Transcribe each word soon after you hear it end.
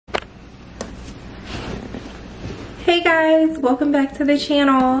Hey guys, welcome back to the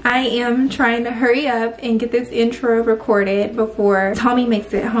channel. I am trying to hurry up and get this intro recorded before Tommy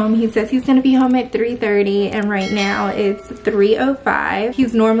makes it home. He says he's gonna be home at 3:30 and right now it's 3:05.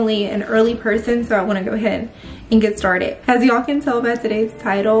 He's normally an early person, so I wanna go ahead and get started. As y'all can tell by today's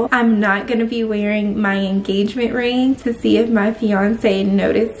title, I'm not gonna be wearing my engagement ring to see if my fiance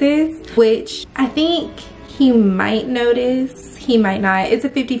notices, which I think he might notice, he might not. It's a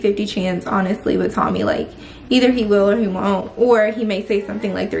 50-50 chance, honestly, with Tommy. Like, either he will or he won't, or he may say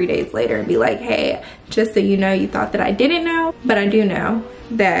something like 3 days later and be like, hey, just so you know, you thought that I didn't know, but I do know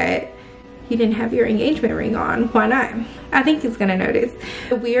that you didn't have your engagement ring on. Why not? I think he's gonna notice.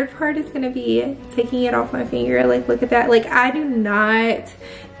 The weird part is gonna be taking it off my finger. Like, look at that. Like, I do not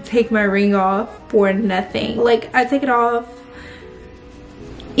take my ring off for nothing. Like, I take it off.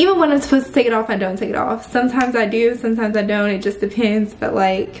 Even when I'm supposed to take it off, I don't take it off. Sometimes I do, sometimes I don't. It just depends, but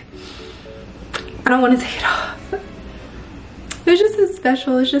like, I don't want to take it off. It was just so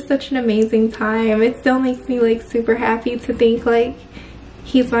special. It's just such an amazing time. It still makes me like super happy to think like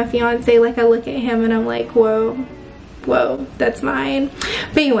he's my fiance. Like, I look at him and I'm like, whoa, whoa, that's mine.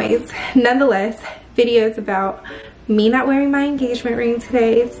 But anyways, nonetheless, video is about me not wearing my engagement ring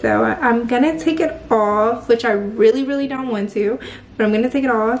today. So I'm gonna take it off, which I really don't want to, but I'm gonna take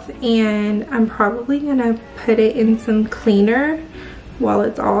it off and I'm probably gonna put it in some cleaner while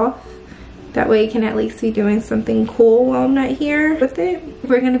it's off. That way it can at least be doing something cool while I'm not here with it.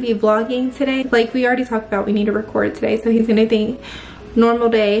 We're gonna be vlogging today. Like we already talked about, we need to record today. So he's gonna think normal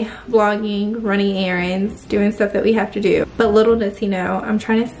day, vlogging, running errands, doing stuff that we have to do. But little does he know, I'm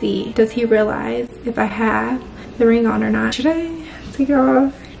trying to see, does he realize if I have the ring on or not? Should I take it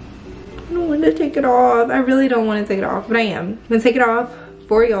off? I don't want to take it off. I really don't want to take it off, but I am. I'm gonna take it off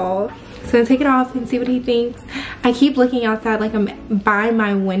for y'all. So I'm gonna take it off and see what he thinks. I keep looking outside, like I'm by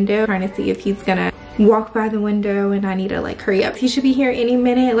my window, trying to see if he's gonna walk by the window and I need to like hurry up. He should be here any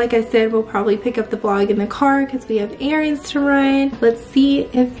minute. Like I said, we'll probably pick up the vlog in the car because we have errands to run. Let's see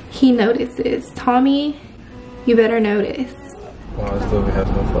if he notices. Tommy, you better notice. Wow, this literally has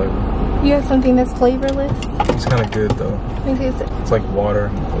no flavor. You have something that's flavorless? It's kind of good though. Let me taste it. It's like water,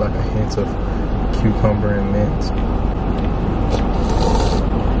 like a hint of cucumber and mint.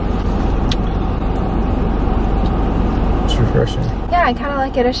 Refreshing. Yeah, I kind of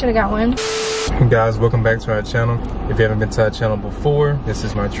like it. I should have got one. Hey guys, welcome back to our channel. If you haven't been to our channel before, this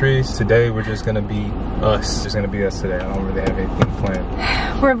is Martrice. Today we're just gonna be us. It's gonna be us today. I don't really have anything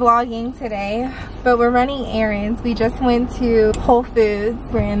planned. We're vlogging today, but we're running errands. We just went to Whole Foods.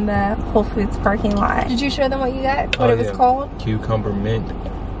 We're in the Whole Foods parking lot. Did you show them what you got? What it was called? Cucumber mint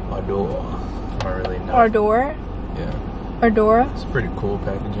ardor. I really know. Ardor? Yeah. Ardora? It's pretty cool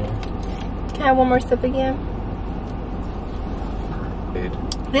packaging. Can I have one more sip again?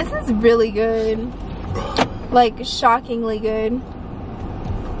 This is really good. Like, shockingly good.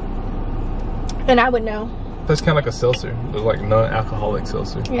 And I would know. That's kind of like a seltzer. It's like non-alcoholic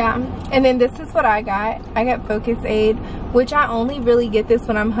seltzer. Yeah. And then this is what I got. I got Focus Aid, which I only really get this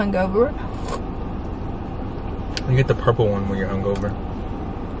when I'm hungover. You get the purple one when you're hungover.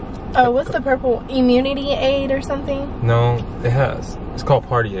 Oh, what's the purple? Immunity Aid or something? No, it has. It's called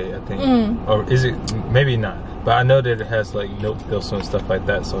Party Aid, I think. Or is it? Maybe not. But I know that it has like milk pills and stuff like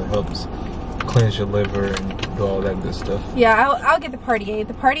that, so it helps cleanse your liver and do all that good stuff. Yeah, I'll get the Party Aid.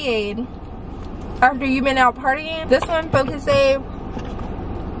 The Party Aid, after you've been out partying. This one, Focus Aid,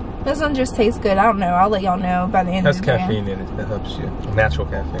 this one just tastes good. I don't know. I'll let y'all know by the end of the day. Has caffeine in it that helps you. Natural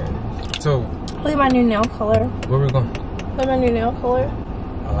caffeine. So, look at my new nail color. Where are we going? Look at my new nail color.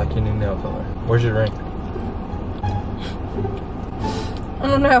 I like your new nail color. Where's your ring? I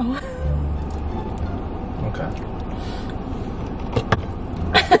don't know. Okay.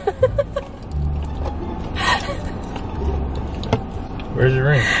 Where's your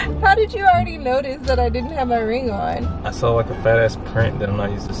ring? How did you already notice that I didn't have my ring on? I saw like a fat ass print that I'm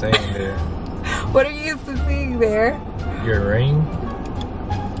not used to seeing there. What are you used to seeing there? Your ring?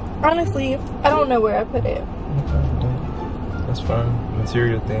 Honestly, I don't know where I put it. Okay, that's fine.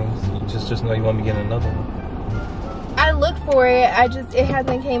 Material things. You just know you want me to get another one. I looked for it. It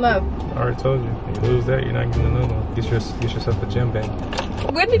hasn't came up. I already told you. You lose that, you're not getting another one. Get yourself a gym bag.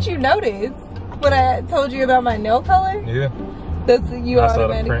 When did you notice? When I told you about my nail color? Yeah. That's you I automatically. saw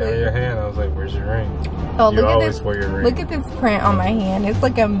the print on your hand. I was like, "Where's your ring?" Oh, you look at always this! wear your ring. Look at this print on my hand. It's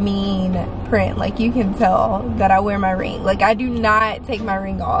like a mean print. Like you can tell that I wear my ring. Like I do not take my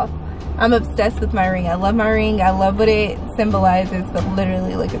ring off. I'm obsessed with my ring. I love my ring. I love what it symbolizes. But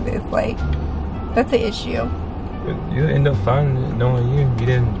literally, look at this. Like that's an issue. But you end up finding it knowing you. You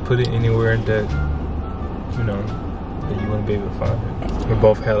didn't put it anywhere that, you know, that you wouldn't be able to find it. We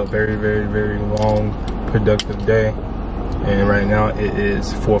both had a very long productive day. And right now it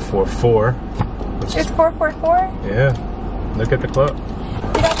is 4:44. It's 4:44? Yeah. Look at the clock.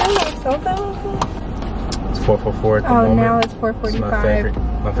 Did I do my cell phone? It's 4:44 at the moment. Oh, now it's 4:45. It's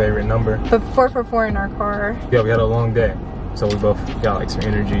my favorite number. But 4:44 in our car. Yeah, we had a long day. So we both got like some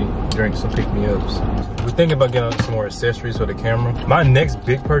energy drinks, some pick-me-ups. We're thinking about getting some more accessories for the camera. My next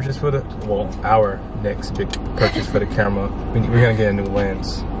big purchase for the, well, our next big purchase for the camera, we're gonna get a new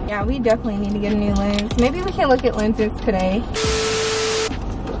lens. Yeah, we definitely need to get a new lens. Maybe we can look at lenses today.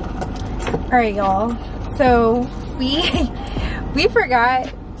 All right, y'all. So we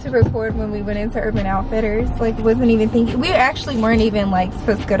forgot to record when we went into Urban Outfitters. Like, wasn't even thinking. We actually weren't even like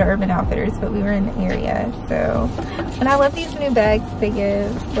supposed to go to Urban Outfitters, but we were in the area. So, and I love these new bags they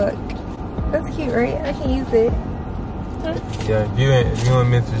give. Look, that's cute, right? I can use it. Yeah, if you in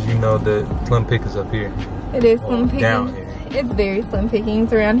Memphis, you know the Slim Pickers up here. It is slim pickings. Down here. It's very slim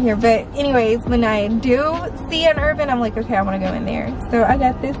pickings around here. But anyways, when I do see an Urban, I'm like, okay, I want to go in there. So I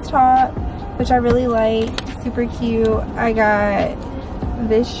got this top, which I really like. Super cute. I got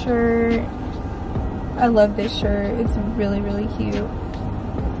this shirt. I love this shirt. It's really, really cute.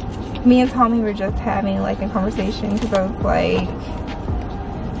 Me and Tommy were just having like a conversation because I was like,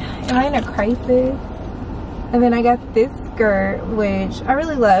 am I in a crisis? And then I got this skirt, which I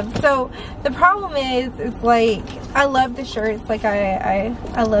really love. So the problem is like, I love the shirts. Like I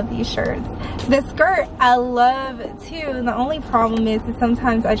love these shirts. The skirt I love too. And the only problem is that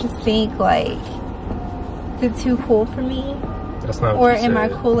sometimes I just think like, is it too cool for me? That's not what or you am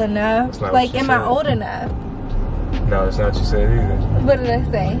said. I cool enough? Like, am I old enough? No, that's not what you said either. What did I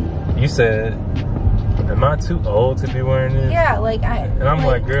say? You said, am I too old to be wearing this? Yeah, like And I'm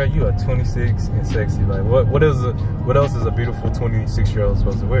like, girl, you are 26 and sexy. Like, what else is a beautiful 26-year-old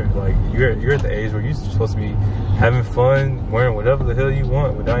supposed to wear? Like, you're at the age where you're supposed to be having fun, wearing whatever the hell you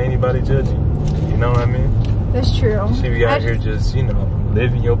want without anybody judging. You know what I mean? That's true. You should be out here just, you know,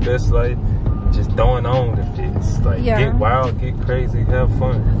 living your best life. Just throwing on the fits. Like, get wild, get crazy, have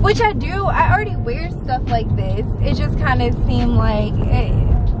fun. Which I do. I already wear stuff like this. It just kind of seemed like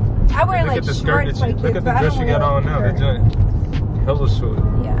I wear like shorts like this. Look at the dress you got on now. The joint hella short.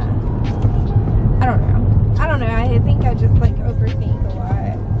 Yeah. I don't know. I think I just like overthink a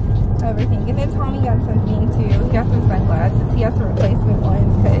lot. And then Tommy got something too. He got some sunglasses. He got some replacement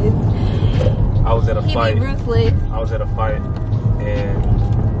ones because I was at a fight. He be ruthless. I was at a fight and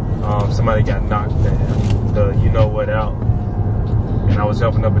somebody got knocked down, the you know what out, and I was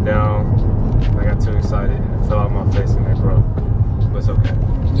jumping up and down. I got too excited and it fell out my face and it broke. But it's okay.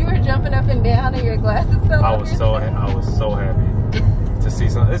 You were jumping up and down and your glasses fell I was so happy to see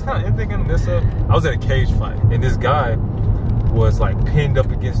something. It's not anything gonna mess up. I was at a cage fight and this guy was like pinned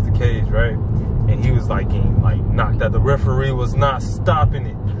up against the cage, right? And he was like getting like knocked out. The referee was not stopping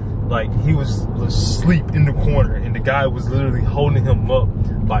it. Like, he was asleep in the corner and the guy was literally holding him up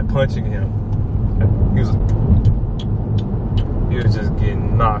by punching him. He was just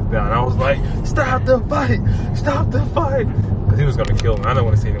getting knocked out. And I was like, stop the fight! Stop the fight! Because he was gonna kill him. I don't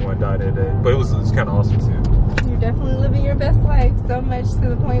want to see anyone die that day. But it was kind of awesome too. You're definitely living your best life, so much to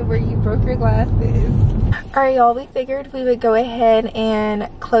the point where you broke your glasses. Alright y'all, we figured we would go ahead and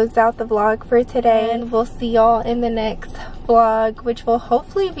close out the vlog for today. And we'll see y'all in the next vlog, which will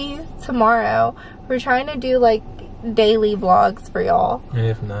hopefully be tomorrow. We're trying to do like daily vlogs for y'all. And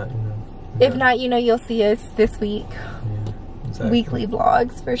if not, you know. If not, you know, you'll see us this week. Yeah, exactly. Weekly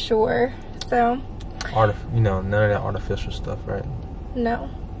vlogs for sure. So, you know, none of that artificial stuff, right? No.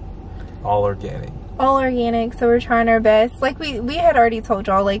 All organic. All organic, so we're trying our best. Like we had already told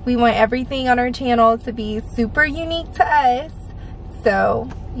y'all, like we want everything on our channel to be super unique to us. So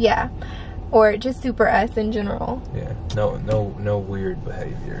yeah, or just super us in general. Yeah, no weird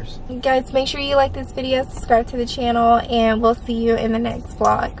behaviors. You guys, make sure you like this video, subscribe to the channel, and we'll see you in the next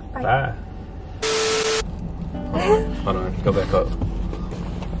vlog. Bye. Hold on, go back up.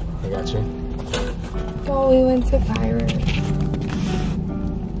 I got you. Oh, we went to fireworks.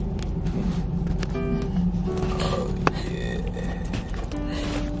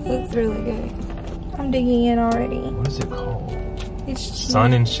 Looks really good. I'm digging in already. What is it called? It's cheese.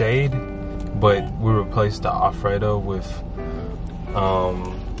 Sun and Shade, but we replaced the Alfredo with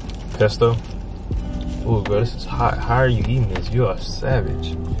pesto. Ooh, girl, this is hot. How are you eating this? You are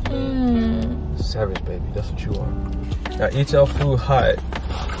savage. Savage, baby. That's what you are. Y'all eat y'all food hot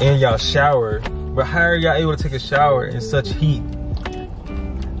and y'all shower, but how are y'all able to take a shower in such heat?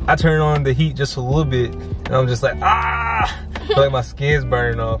 I turn on the heat just a little bit and I'm just like, ah! I feel like my skin's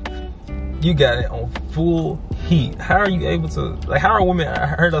burning off. You got it on full heat. How are you able to, like, how are women, I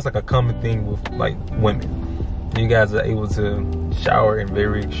heard that's like a common thing with like women. You guys are able to shower in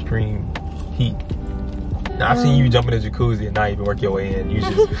very extreme heat. Now, I've seen you jump in the jacuzzi and not even work your way in. You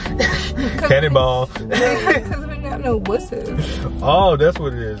just cannonball. Because we got no wusses. Oh, that's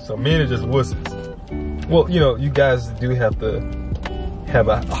what it is. So men are just wusses. Well, you know, you guys do have to have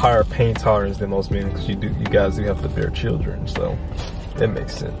a higher pain tolerance than most men because you guys do have to bear children. So that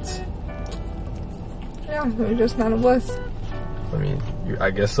makes sense. Yeah, we're just not a wuss. I mean, I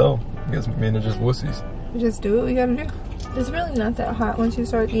guess so. I guess men are just wussies. We just do what we gotta do. It's really not that hot once you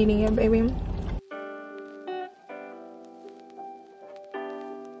start eating it, baby.